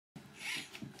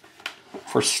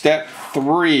for step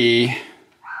 3,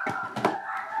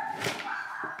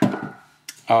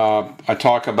 I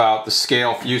talk about the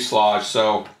scale fuselage.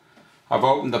 So I've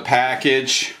opened the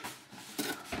package.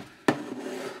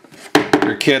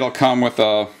 Your kit will come with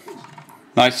a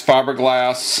nice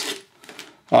fiberglass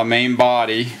main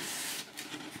body,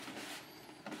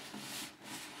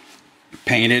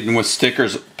 painted and with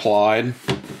stickers applied.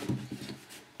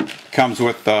 Comes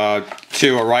with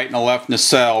two, a right and a left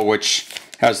nacelle, which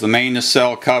has the main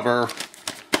nacelle cover,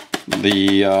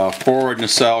 the forward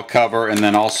nacelle cover, and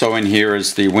then also in here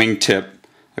is the wingtip,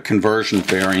 a conversion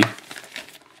fairing.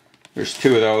 There's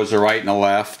two of those, a right and a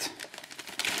left.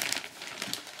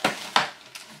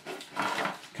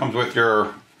 Comes with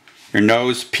your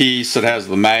nose piece that has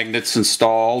the magnets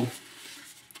installed.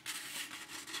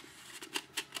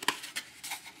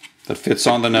 That fits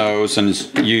on the nose and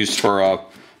is used for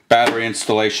battery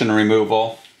installation and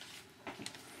removal.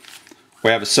 We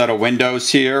have a set of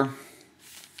windows here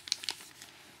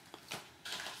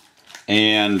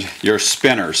and your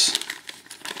spinners.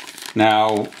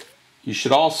 Now you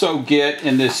should also get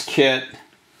in this kit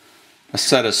a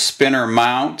set of spinner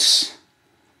mounts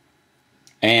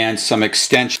and some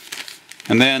extensions.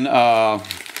 And then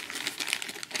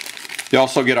you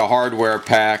also get a hardware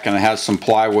pack, and it has some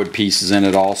plywood pieces in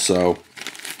it also,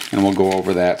 and we'll go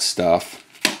over that stuff.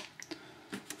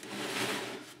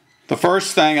 The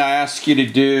first thing I ask you to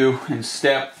do in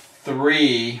step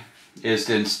 3 is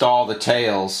to install the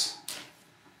tails.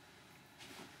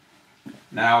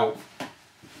 Now,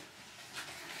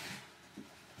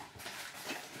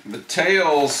 the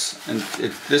tails, and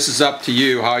this is up to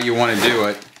you how you want to do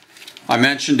it. I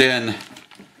mentioned in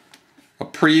a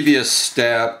previous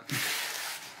step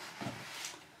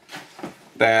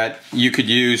that you could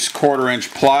use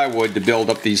 1/4-inch plywood to build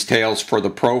up these tails for the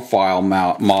profile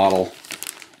model,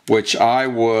 which I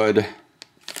would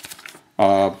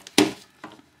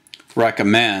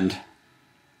recommend.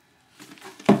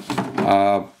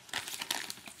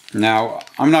 Now,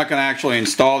 I'm not going to actually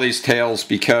install these tails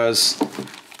because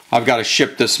I've got to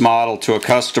ship this model to a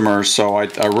customer, so I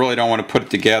really don't want to put it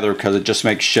together because it just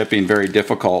makes shipping very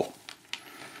difficult.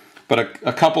 But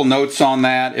a couple notes on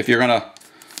that: if you're going to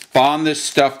bond this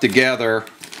stuff together,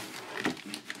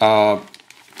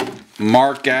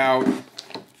 mark out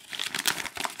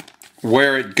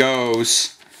where it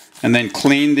goes and then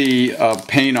clean the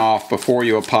paint off before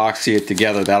you epoxy it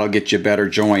together. That'll get you a better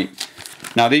joint.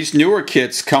 Now, these newer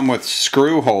kits come with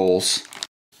screw holes.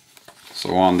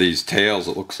 So on these tails,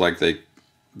 it looks like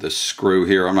the screw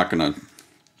here, I'm not going to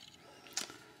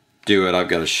do it. I've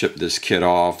got to ship this kit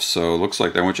off. So it looks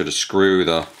like they want you to screw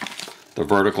the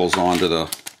verticals onto the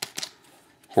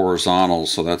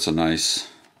horizontals. So that's a nice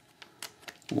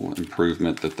little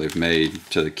improvement that they've made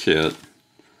to the kit.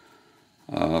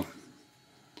 And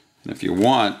if you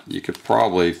want, you could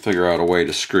probably figure out a way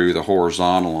to screw the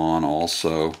horizontal on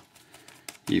also,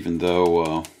 even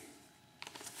though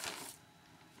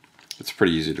it's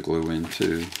pretty easy to glue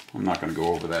into. I'm not going to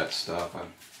go over that stuff.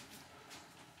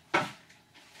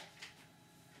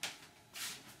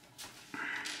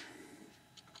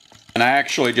 And I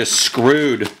actually just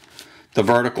screwed the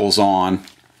verticals on.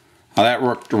 Now, that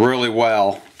worked really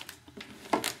well.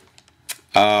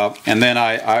 And then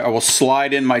I will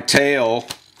slide in my tail,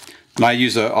 and I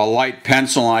use a light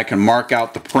pencil, and I can mark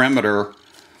out the perimeter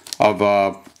of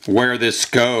where this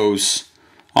goes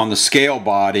on the scale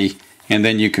body, and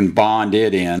then you can bond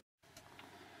it in.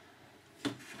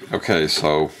 Okay,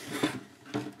 so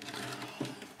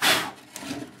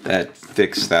that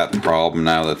fixed that problem.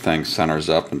 Now the thing centers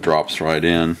up and drops right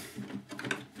in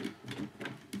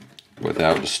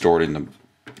without distorting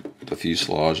the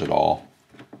fuselage at all.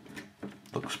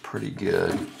 Looks pretty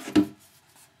good.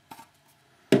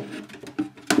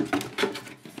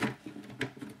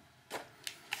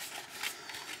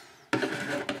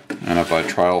 And if I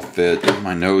trial fit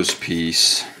my nose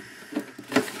piece,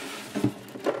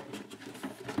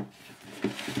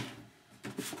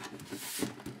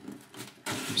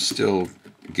 I'm still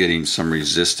getting some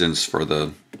resistance for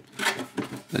the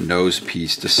nose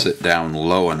piece to sit down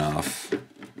low enough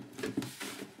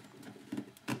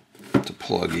to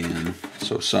plug in.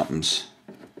 So something's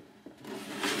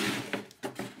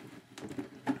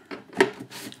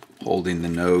holding the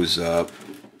nose up.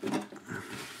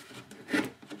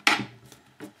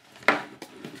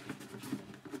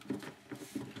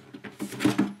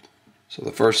 So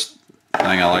the first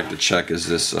thing I like to check is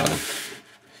this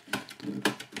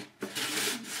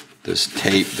this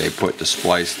tape they put to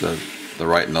splice the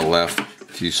right and the left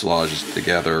fuselages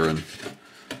together, and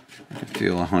I can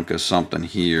feel a hunk of something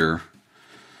here.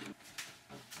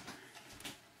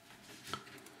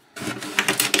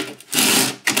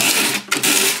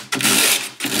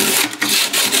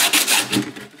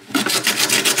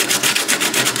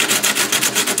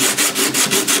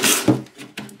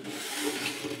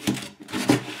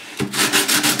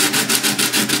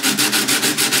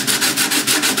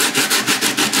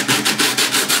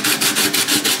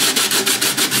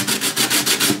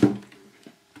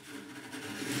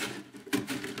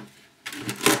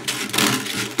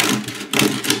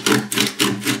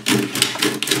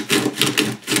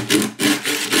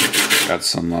 got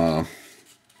some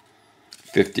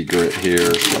 50 grit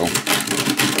here, so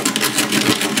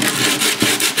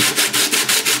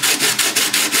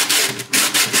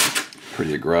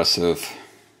pretty aggressive.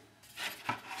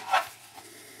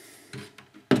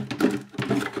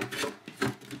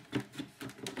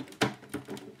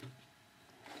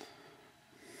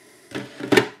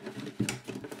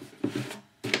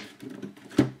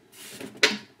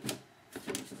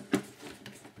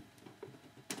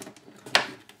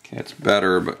 Okay, it's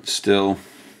better, but still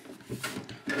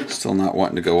not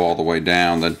wanting to go all the way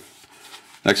down. The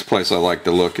next place I like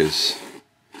to look is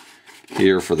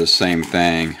here for the same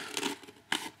thing.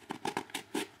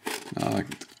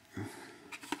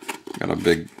 Got a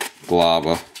big glob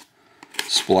of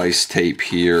splice tape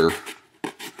here.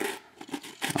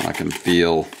 I can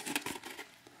feel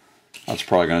that's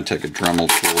probably going to take a Dremel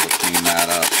tool to clean that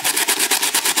up.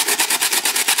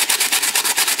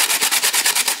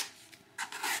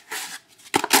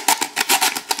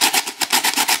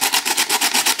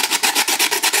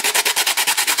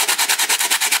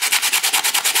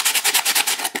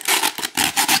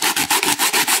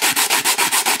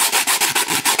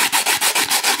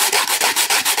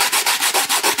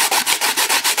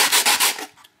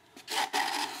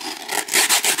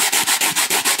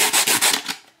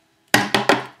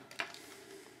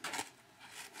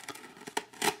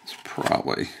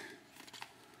 Probably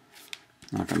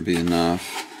not going to be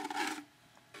enough.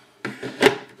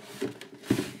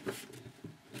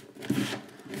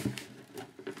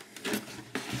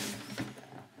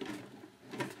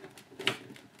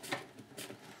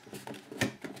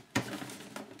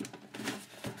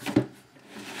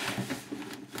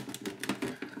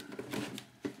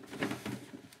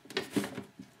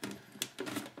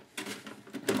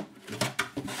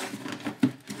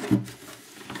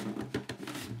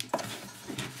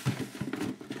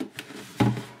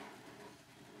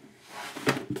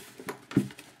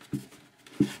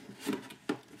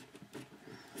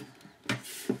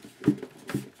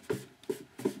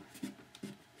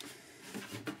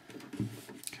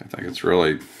 I think it's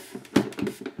really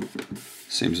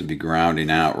seems to be grounding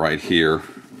out right here.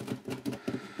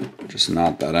 Just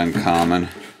not that uncommon.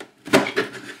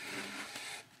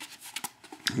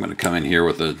 I'm going to come in here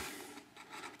with a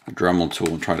Dremel tool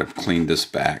and try to clean this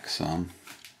back some.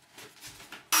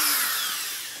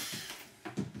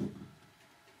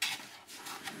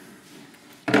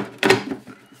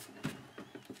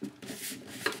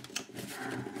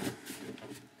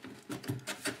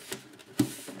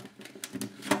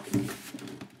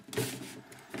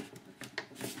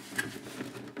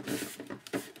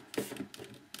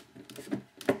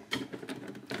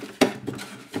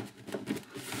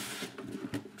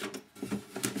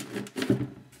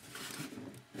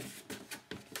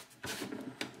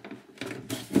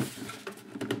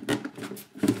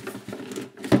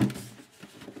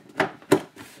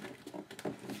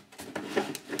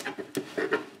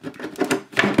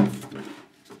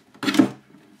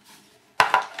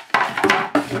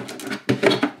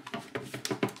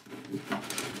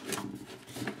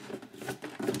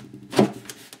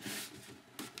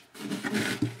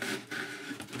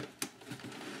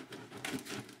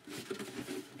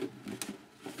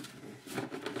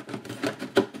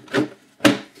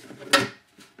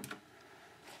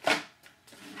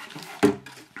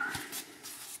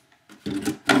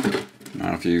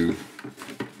 Now if you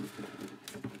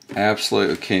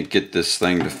absolutely can't get this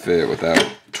thing to fit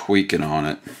without tweaking on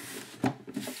it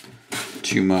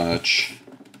too much,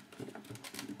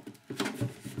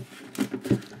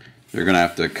 you're going to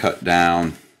have to cut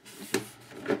down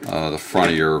the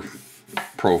front of your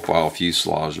profile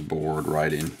fuselage board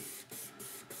right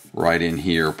in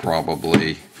here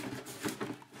probably.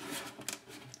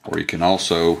 Or you can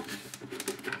also,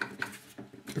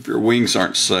 if your wings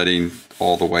aren't setting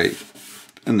all the way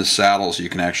in the saddles, you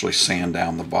can actually sand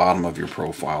down the bottom of your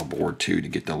profile board too to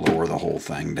get to lower the whole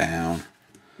thing down.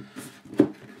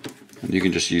 And you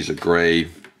can just use a gray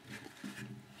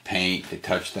paint to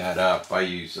touch that up. I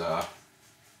use the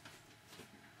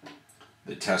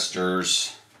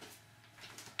Testers.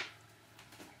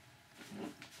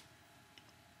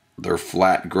 They're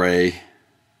flat gray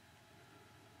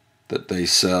that they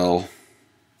sell.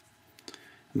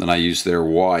 And then I use their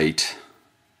white.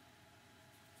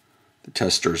 The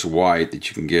Testers white that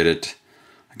you can get it.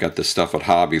 I got this stuff at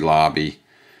Hobby Lobby.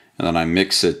 And then I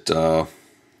mix it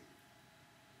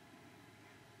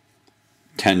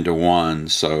 10-to-1,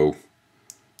 so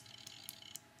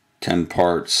 10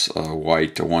 parts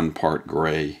white to 1 part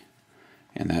gray,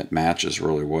 and that matches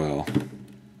really well.